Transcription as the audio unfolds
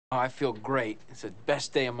Oh, I feel great. It's the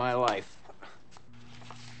best day of my life.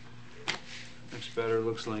 Next batter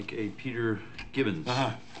looks like a Peter Gibbons.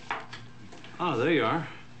 Uh-huh. Oh, there you are.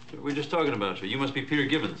 We were just talking about you. You must be Peter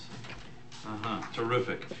Gibbons. Uh-huh.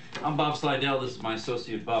 Terrific. I'm Bob Slidell. This is my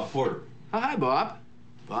associate, Bob Porter. Oh, hi, Bob.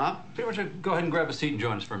 Bob? Pretty much go ahead and grab a seat and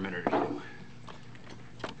join us for a minute or two.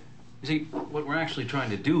 You see, what we're actually trying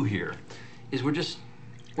to do here is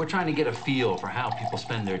we're trying to get a feel for how people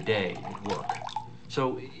spend their day at work.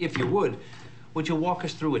 So, if you would you walk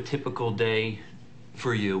us through a typical day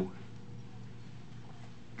for you?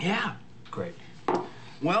 Yeah. Great.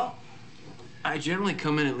 Well, I generally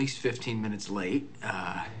come in at least 15 minutes late.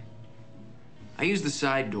 I use the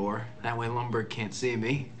side door. That way Lumberg can't see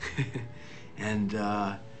me. And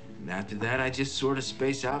after that, I just sort of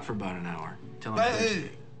space out for about an hour. Till I'm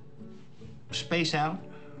finished. Space out?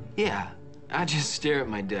 Yeah, I just stare at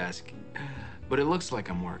my desk. But it looks like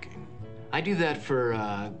I'm working. I do that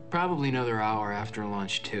for probably another hour after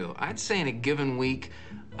lunch, too. I'd say in a given week,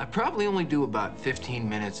 I probably only do about 15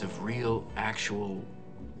 minutes of real, actual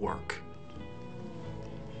work.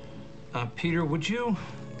 Peter, would you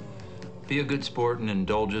be a good sport and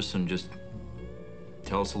indulge us and just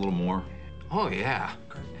tell us a little more? Oh, yeah.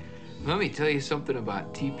 Let me tell you something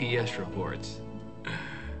about TPS reports.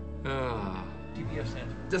 TPS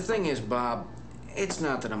stands The thing is, Bob, it's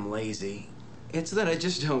not that I'm lazy. It's that I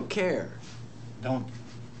just don't care.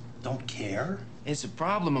 Don't care? It's a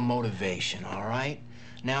problem of motivation, all right?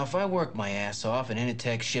 Now, if I work my ass off and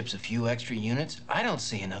Initech ships a few extra units, I don't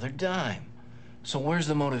see another dime. So where's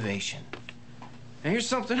the motivation? And here's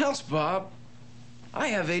something else, Bob. I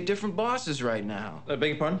have 8 different bosses right now. beg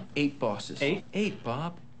your pardon? 8 bosses. 8? 8,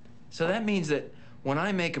 Bob. So that means that when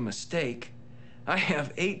I make a mistake, I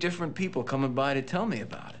have 8 different people coming by to tell me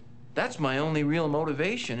about it. That's my only real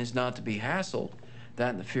motivation, is not to be hassled.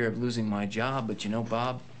 That and the fear of losing my job. But you know,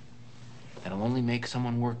 Bob, that'll only make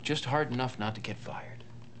someone work just hard enough not to get fired.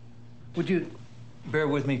 Would you bear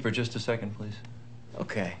with me for just a second, please?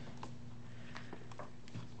 Okay.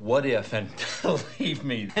 What if, and believe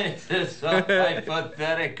me, this is so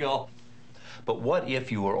hypothetical, but what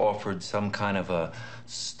if you were offered some kind of a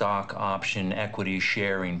stock option equity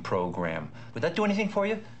sharing program? Would that do anything for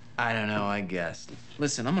you? I don't know, I guess.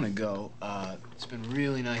 Listen, I'm gonna go. It's been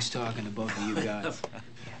really nice talking to both of you guys.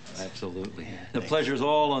 Absolutely. The pleasure's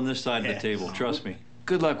all on this side of the table, trust me.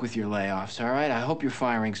 Good luck with your layoffs, all right? I hope your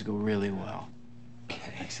firings go really well.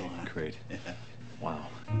 Excellent. Great. Wow.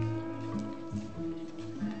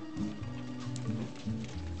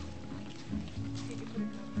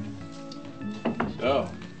 So,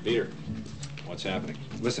 Peter, what's happening?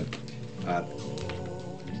 Listen,